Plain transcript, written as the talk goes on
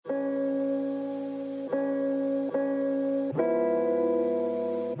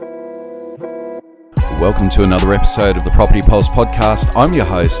Welcome to another episode of the Property Pulse podcast. I'm your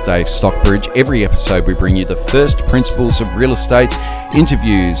host, Dave Stockbridge. Every episode we bring you the first principles of real estate,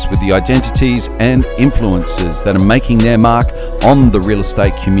 interviews with the identities and influencers that are making their mark on the real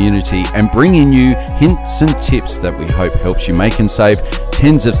estate community and bringing you hints and tips that we hope helps you make and save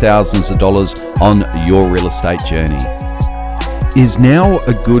tens of thousands of dollars on your real estate journey. Is now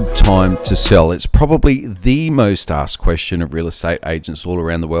a good time to sell? It's probably the most asked question of real estate agents all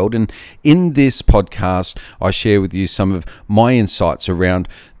around the world. And in this podcast, I share with you some of my insights around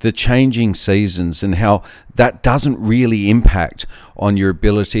the changing seasons and how that doesn't really impact on your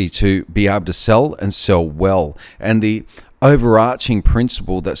ability to be able to sell and sell well. And the overarching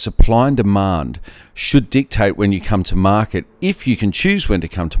principle that supply and demand should dictate when you come to market, if you can choose when to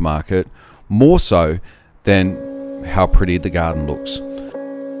come to market, more so than how pretty the garden looks.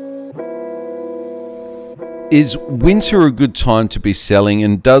 Is winter a good time to be selling,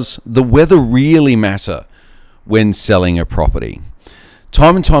 and does the weather really matter when selling a property?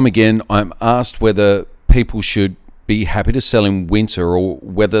 Time and time again, I'm asked whether people should be happy to sell in winter or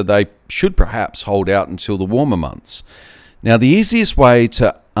whether they should perhaps hold out until the warmer months. Now, the easiest way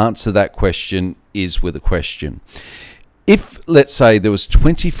to answer that question is with a question. If, let's say, there was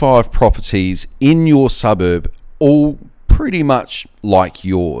 25 properties in your suburb all pretty much like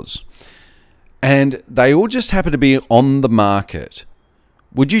yours, and they all just happen to be on the market,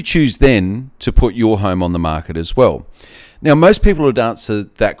 would you choose then to put your home on the market as well? Now, most people would answer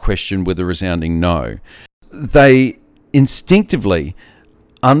that question with a resounding no. They instinctively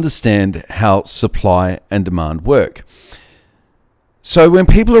understand how supply and demand work. So when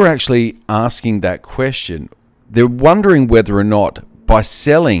people are actually asking that question, they're wondering whether or not by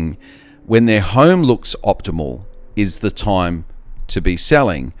selling when their home looks optimal is the time to be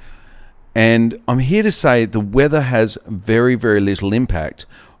selling. And I'm here to say the weather has very, very little impact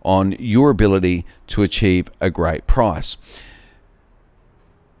on your ability to achieve a great price.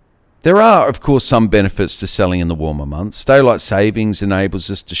 There are, of course, some benefits to selling in the warmer months. Daylight savings enables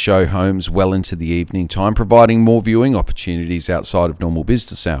us to show homes well into the evening time, providing more viewing opportunities outside of normal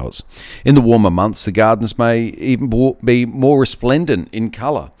business hours. In the warmer months, the gardens may even be more resplendent in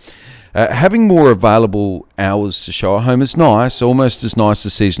colour. Having more available hours to show a home is nice, almost as nice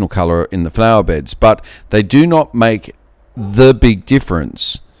as seasonal colour in the flower beds, but they do not make the big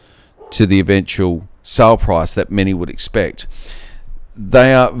difference to the eventual sale price that many would expect.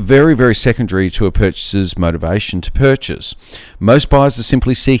 They are very, very secondary to a purchaser's motivation to purchase. Most buyers are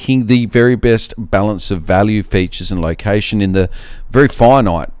simply seeking the very best balance of value, features and location in the very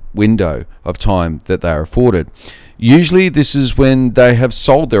finite window of time that they are afforded. Usually this is when they have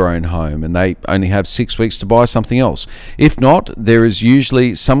sold their own home and they only have 6 weeks to buy something else. If not, there is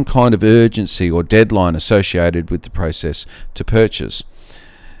usually some kind of urgency or deadline associated with the process to purchase.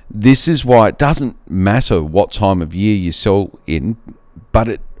 This is why it doesn't matter what time of year you sell in, but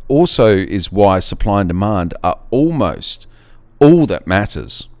it also is why supply and demand are almost all that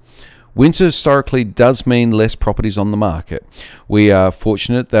matters. Winter historically does mean less properties on the market. We are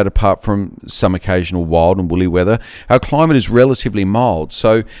fortunate that apart from some occasional wild and woolly weather, our climate is relatively mild,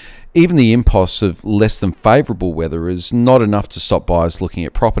 so even the impulse of less than favourable weather is not enough to stop buyers looking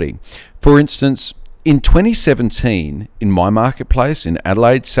at property. For instance, in 2017, in my marketplace in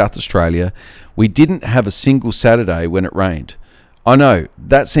Adelaide, South Australia, we didn't have a single Saturday when it rained. I know,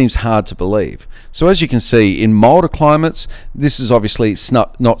 that seems hard to believe. So as you can see, in milder climates, this is obviously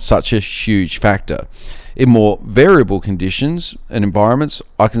not such a huge factor. In more variable conditions and environments,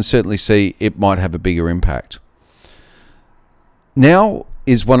 I can certainly see it might have a bigger impact. Now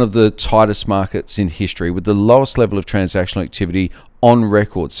is one of the tightest markets in history with the lowest level of transactional activity on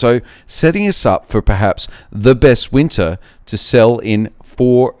record. So setting us up for perhaps the best winter to sell in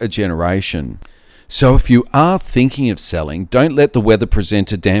for a generation. So if you are thinking of selling, don't let the weather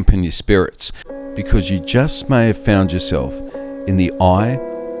presenter dampen your spirits, because you just may have found yourself in the eye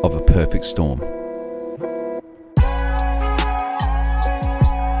of a perfect storm.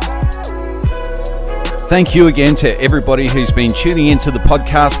 Thank you again to everybody who's been tuning into the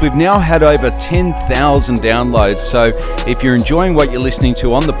podcast. We've now had over 10,000 downloads. So if you're enjoying what you're listening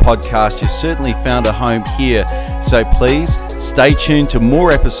to on the podcast, you've certainly found a home here. So please stay tuned to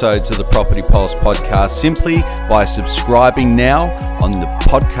more episodes of the Property Pulse podcast simply by subscribing now on the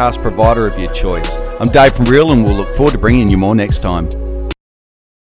podcast provider of your choice. I'm Dave from Real, and we'll look forward to bringing you more next time.